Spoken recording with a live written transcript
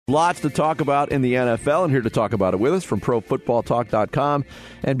Lots to talk about in the NFL, and here to talk about it with us from ProFootballTalk.com,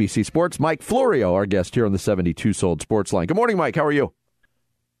 NBC Sports, Mike Florio, our guest here on the 72 Sold Sports Line. Good morning, Mike. How are you?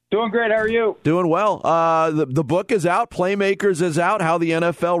 Doing great. How are you? Doing well. The book is out. Playmakers is out. How the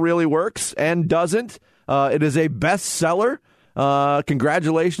NFL really works and doesn't. It is a bestseller.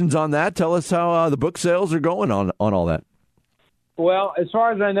 Congratulations on that. Tell us how the book sales are going on all that. Well, as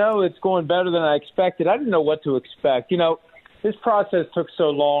far as I know, it's going better than I expected. I didn't know what to expect. This process took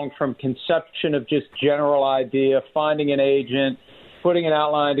so long, from conception of just general idea, finding an agent, putting an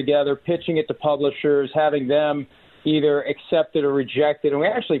outline together, pitching it to publishers, having them either accept it or reject it. And we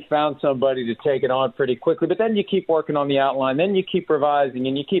actually found somebody to take it on pretty quickly. But then you keep working on the outline. Then you keep revising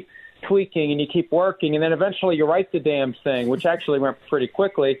and you keep tweaking and you keep working. And then eventually you write the damn thing, which actually went pretty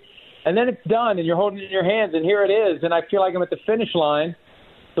quickly. And then it's done and you're holding it in your hands and here it is. And I feel like I'm at the finish line.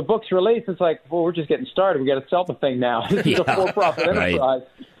 The book's released. It's like, well, we're just getting started. We got to sell the thing now. This is a for-profit enterprise.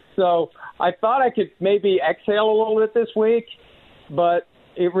 Right. So I thought I could maybe exhale a little bit this week, but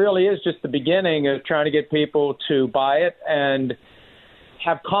it really is just the beginning of trying to get people to buy it and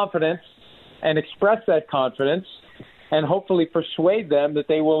have confidence and express that confidence and hopefully persuade them that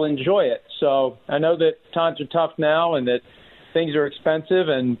they will enjoy it. So I know that times are tough now and that things are expensive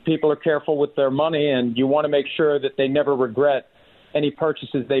and people are careful with their money, and you want to make sure that they never regret any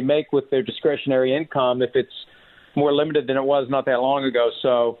purchases they make with their discretionary income if it's more limited than it was not that long ago.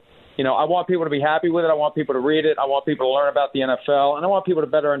 So, I want people to be happy with it. I want people to read it. I want people to learn about the NFL. And I want people to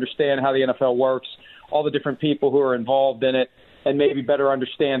better understand how the NFL works, all the different people who are involved in it, and maybe better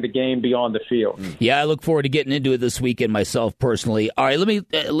understand the game beyond the field. Yeah, I look forward to getting into it this weekend myself personally. All right,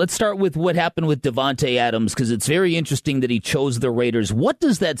 let's start with what happened with Davante Adams, because it's very interesting that he chose the Raiders. What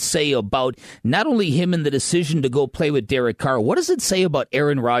does that say about not only him and the decision to go play with Derek Carr? What does it say about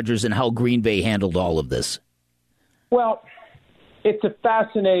Aaron Rodgers and how Green Bay handled all of this? Well, it's a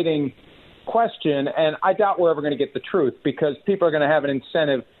fascinating question, and I doubt we're ever going to get the truth, because people are going to have an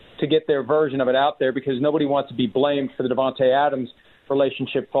incentive to get their version of it out there, because nobody wants to be blamed for the Davante Adams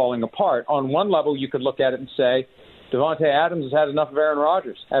relationship falling apart. On one level, you could look at it and say, Davante Adams has had enough of Aaron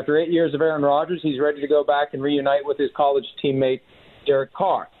Rodgers. After 8 years of Aaron Rodgers, he's ready to go back and reunite with his college teammate, Derek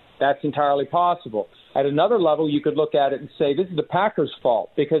Carr. That's entirely possible. At another level, you could look at it and say, this is the Packers'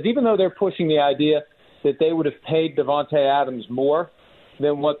 fault, because even though they're pushing the idea that they would have paid Davante Adams more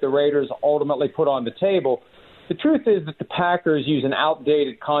than what the Raiders ultimately put on the table, the truth is that the Packers use an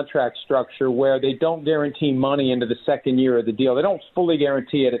outdated contract structure where they don't guarantee money into the second year of the deal. They don't fully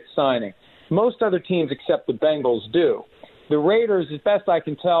guarantee it at signing. Most other teams except the Bengals do. The Raiders, as best I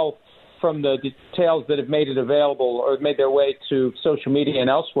can tell from the details that have made it available or made their way to social media and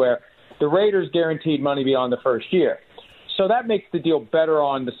elsewhere, the Raiders guaranteed money beyond the first year. So that makes the deal better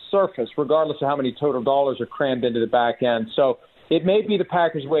on the surface, regardless of how many total dollars are crammed into the back end. So it may be the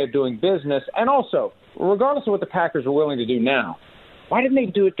Packers' way of doing business. And also, regardless of what the Packers are willing to do now, why didn't they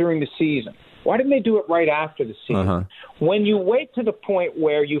do it during the season? Why didn't they do it right after the season? When you wait to the point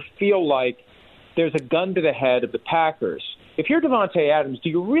where you feel like there's a gun to the head of the Packers, if you're Davante Adams, do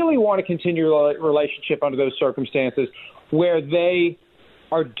you really want to continue a relationship under those circumstances where they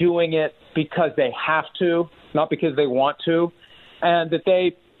are doing it because they have to, not because they want to, and that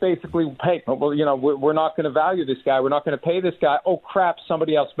they basically, hey, well, we're not going to value this guy. We're not going to pay this guy. Oh, crap,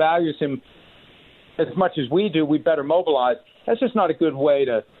 somebody else values him as much as we do. We better mobilize. That's just not a good way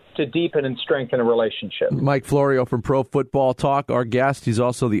to deepen and strengthen a relationship. Mike Florio from Pro Football Talk, our guest. He's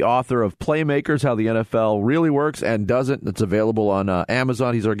also the author of Playmakers, How the NFL Really Works and Doesn't. It's available on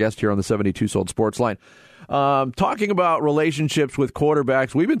Amazon. He's our guest here on the 72 Sold Sports Line. Talking about relationships with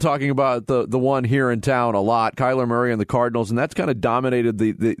quarterbacks, we've been talking about the one here in town a lot, Kyler Murray and the Cardinals, and that's kind of dominated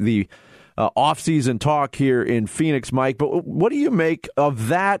the off-season talk here in Phoenix, Mike. But what do you make of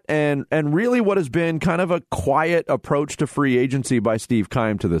that and really what has been kind of a quiet approach to free agency by Steve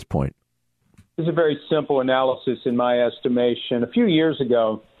Keim to this point? This is a very simple analysis in my estimation. A few years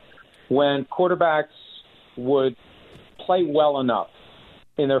ago, when quarterbacks would play well enough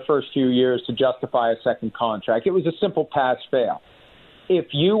in their first few years to justify a second contract, it was a simple pass-fail. If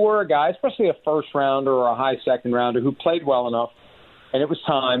you were a guy, especially a first-rounder or a high second-rounder, who played well enough and it was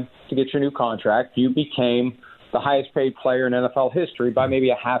time to get your new contract, you became the highest-paid player in NFL history by maybe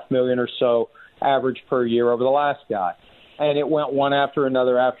 $500,000 or so average per year over the last guy. And it went one after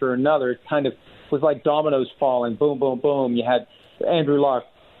another after another. It kind of was like dominoes falling, boom, boom, boom. You had Andrew Luck,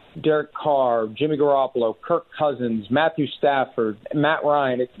 Derek Carr, Jimmy Garoppolo, Kirk Cousins, Matthew Stafford, Matt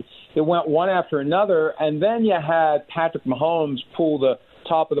Ryan. It went one after another, and then you had Patrick Mahomes pull the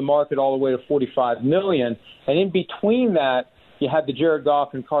top of the market all the way to $45 million. And in between that, you had the Jared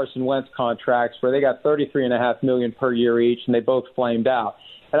Goff and Carson Wentz contracts where they got $33.5 million per year each, and they both flamed out.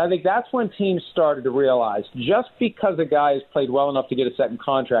 And I think that's when teams started to realize just because a guy has played well enough to get a second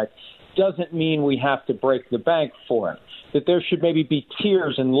contract doesn't mean we have to break the bank for him, that there should maybe be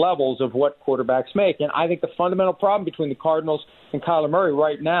tiers and levels of what quarterbacks make. And I think the fundamental problem between the Cardinals and Kyler Murray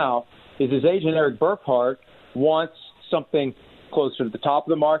right now is his agent, Eric Burkhart, wants something closer to the top of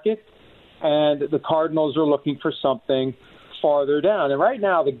the market, and the Cardinals are looking for something farther down. And right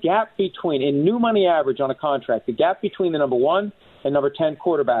now, the gap between, in new money average on a contract, the gap between the number 1 and number 10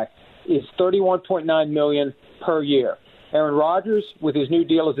 quarterback is $31.9 million per year. Aaron Rodgers, with his new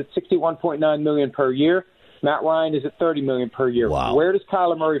deal, is at $61.9 million per year. Matt Ryan is at $30 million per year. Wow. Where does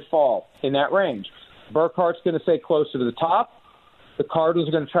Kyler Murray fall in that range? Burkhart's going to say closer to the top. The Cardinals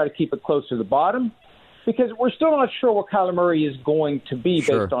are going to try to keep it closer to the bottom, because we're still not sure what Kyler Murray is going to be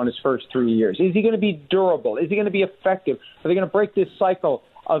based on his first 3 years. Is he going to be durable? Is he going to be effective? Are they going to break this cycle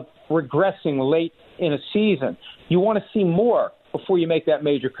of regressing late in a season? You want to see more before you make that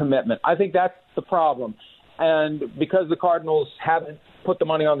major commitment. I think that's the problem. And because the Cardinals haven't put the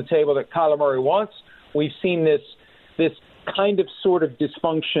money on the table that Kyler Murray wants, we've seen this kind of sort of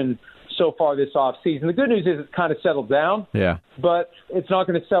dysfunction so far this offseason. The good news is it's kind of settled down, but it's not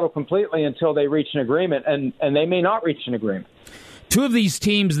going to settle completely until they reach an agreement, and they may not reach an agreement. Two of these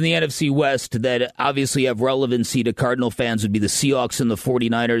teams in the NFC West that obviously have relevancy to Cardinal fans would be the Seahawks and the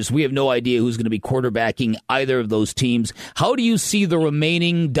 49ers. We have no idea who's going to be quarterbacking either of those teams. How do you see the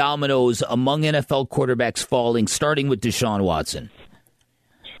remaining dominoes among NFL quarterbacks falling, starting with Deshaun Watson?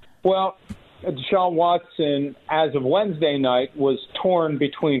 Well, Deshaun Watson, as of Wednesday night, was torn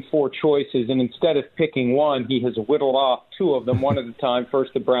between 4 choices, and instead of picking one, he has whittled off 2 of them, one at a time,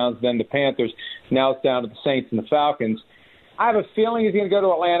 first the Browns, then the Panthers. Now it's down to the Saints and the Falcons. I have a feeling he's going to go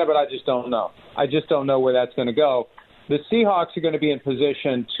to Atlanta, but I just don't know. I just don't know where that's going to go. The Seahawks are going to be in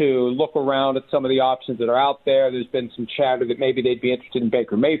position to look around at some of the options that are out there. There's been some chatter that maybe they'd be interested in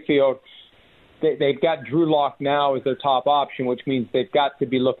Baker Mayfield. They've got Drew Lock now as their top option, which means they've got to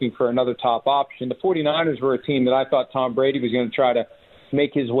be looking for another top option. The 49ers were a team that I thought Tom Brady was going to try to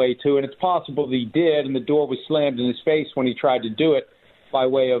make his way to, and it's possible that he did, and the door was slammed in his face when he tried to do it by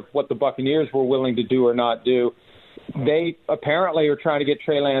way of what the Buccaneers were willing to do or not do. They apparently are trying to get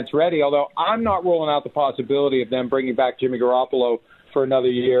Trey Lance ready, although I'm not ruling out the possibility of them bringing back Jimmy Garoppolo for another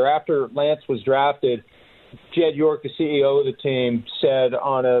year. After Lance was drafted, Jed York, the CEO of the team, said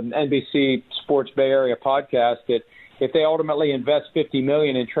on an NBC Sports Bay Area podcast that if they ultimately invest $50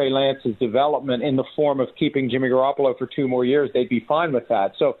 million in Trey Lance's development in the form of keeping Jimmy Garoppolo for 2 more years, they'd be fine with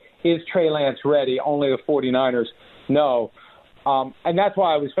that. So is Trey Lance ready? Only the 49ers know. And that's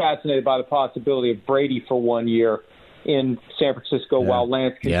why I was fascinated by the possibility of Brady for 1 year in San Francisco while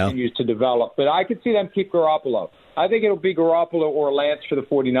Lance continues to develop. But I could see them keep Garoppolo. I think it'll be Garoppolo or Lance for the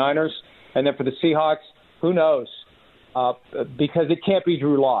 49ers. And then for the Seahawks, who knows? Because it can't be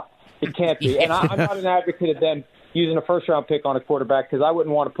Drew Lock. It can't be. And I'm not an advocate of them using a first-round pick on a quarterback because I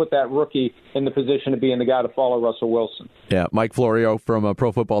wouldn't want to put that rookie in the position of being the guy to follow Russell Wilson. Yeah, Mike Florio from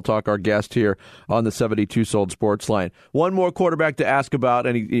Pro Football Talk, our guest here on the 72 Sold Sports Line. One more quarterback to ask about,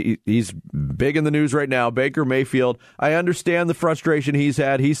 and he's big in the news right now, Baker Mayfield. I understand the frustration he's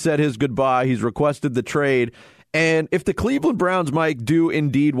had. He said his goodbye. He's requested the trade. And if the Cleveland Browns, Mike, do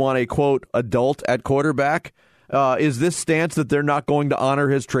indeed want a, quote, adult at quarterback, is this stance that they're not going to honor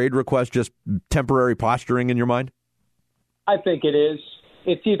his trade request just temporary posturing in your mind? I think it is.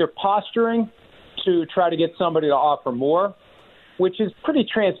 It's either posturing to try to get somebody to offer more, which is pretty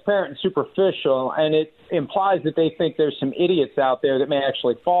transparent and superficial, and it implies that they think there's some idiots out there that may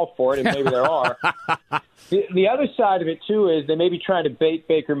actually fall for it, and maybe there are. The other side of it, too, is they may be trying to bait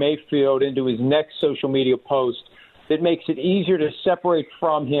Baker Mayfield into his next social media post that makes it easier to separate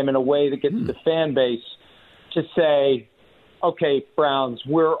from him in a way that gets the fan base to say, okay, Browns,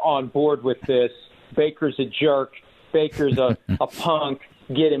 we're on board with this. Baker's a jerk. Baker's a punk.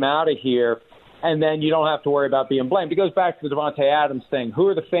 Get him out of here. And then you don't have to worry about being blamed. It goes back to the Davante Adams thing. Who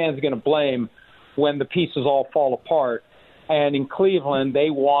are the fans going to blame when the pieces all fall apart? And in Cleveland,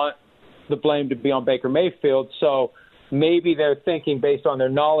 they want the blame to be on Baker Mayfield. So maybe they're thinking, based on their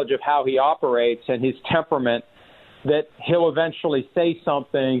knowledge of how he operates and his temperament, that he'll eventually say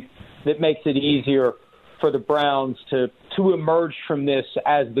something that makes it easier for the Browns to emerge from this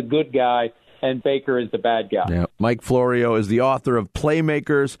as the good guy and Baker is the bad guy. Yeah. Mike Florio is the author of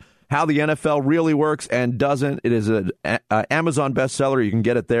Playmakers, How the NFL Really Works and Doesn't. It is an Amazon bestseller. You can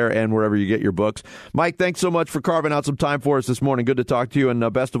get it there and wherever you get your books. Mike, thanks so much for carving out some time for us this morning. Good to talk to you,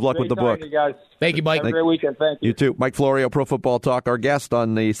 and best of luck with the book. You guys. Thank you, Mike. Have a great weekend. Thank you. You too. Mike Florio, Pro Football Talk, our guest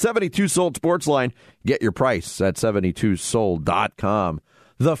on the 72 Sold Sports Line. Get your price at 72sold.com.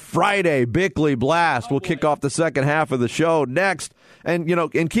 the Friday Bickley Blast. We'll kick off the second half of the show next. And,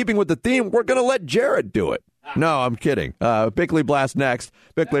 in keeping with the theme, we're going to let Jared do it. No, I'm kidding. Bickley Blast next.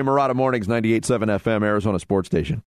 Bickley Murata Mornings, 98.7 FM, Arizona Sports Station.